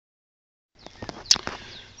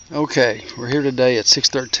Okay, we're here today at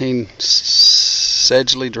 613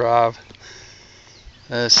 Sedgley Drive.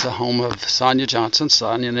 It's the home of Sonya Johnson,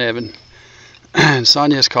 Sonya and Evan. And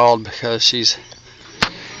Sonya is called because she's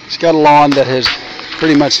got a lawn that has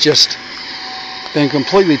pretty much just been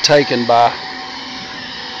completely taken by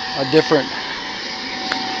a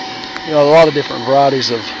lot of different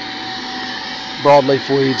varieties of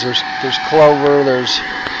broadleaf weeds. There's clover, there's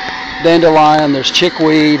dandelion, there's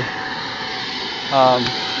chickweed.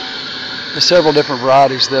 There's several different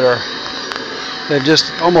varieties they've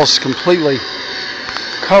just almost completely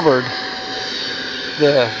covered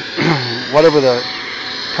whatever the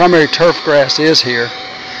primary turf grass is here.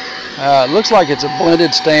 It looks like it's a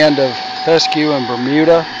blended stand of fescue and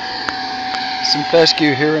Bermuda. Some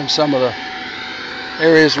fescue here in some of the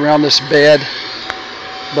areas around this bed,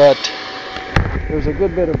 but there's a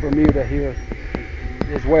good bit of Bermuda here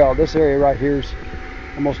as well. This area right here is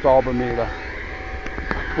almost all Bermuda.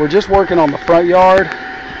 We're just working on the front yard,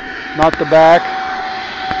 not the back.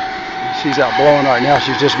 She's out blowing right now.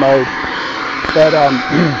 She's just mowed. But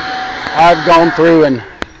I've gone through and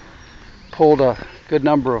pulled a good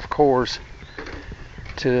number of cores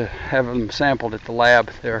to have them sampled at the lab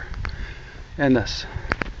there in the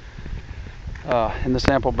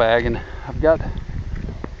sample bag, and I've got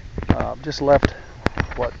just left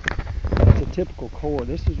what it's a typical core.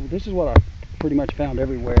 This is what I pretty much found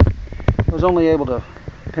everywhere. I was only able to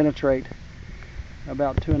penetrate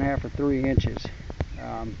about 2.5 or 3 inches,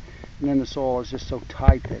 and then the soil is just so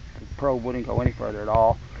tight that the probe wouldn't go any further at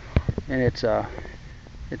all. And it's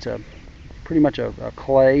pretty much a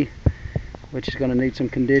clay, which is going to need some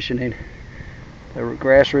conditioning. The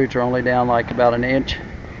grass roots are only down like about 1 inch,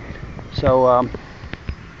 so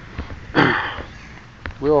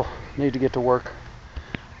we'll need to get to work,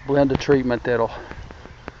 blend a treatment that'll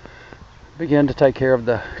begin to take care of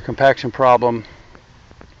the compaction problem,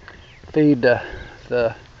 feed the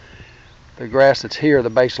grass that's here, the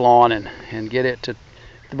base lawn, and get it to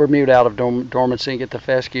the Bermuda out of dormancy and get the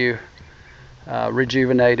fescue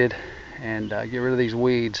rejuvenated, and get rid of these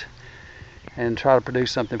weeds and try to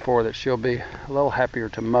produce something for her that she'll be a little happier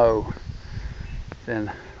to mow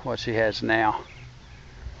than what she has now.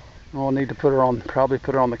 We'll need to probably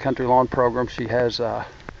put her on the country lawn program. She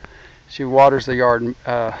waters the yard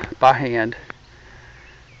by hand,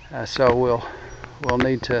 so we'll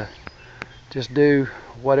need to just do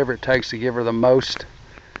whatever it takes to give her the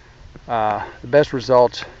best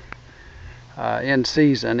results in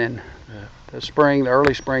season. And the spring, the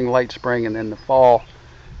early spring, late spring, and then the fall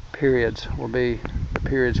periods will be the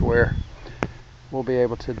periods where we'll be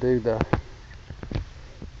able to do the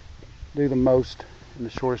most in the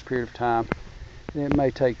shortest period of time. And it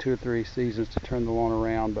may take 2 or 3 seasons to turn the lawn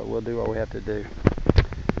around, but we'll do what we have to do.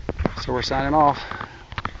 So we're signing off.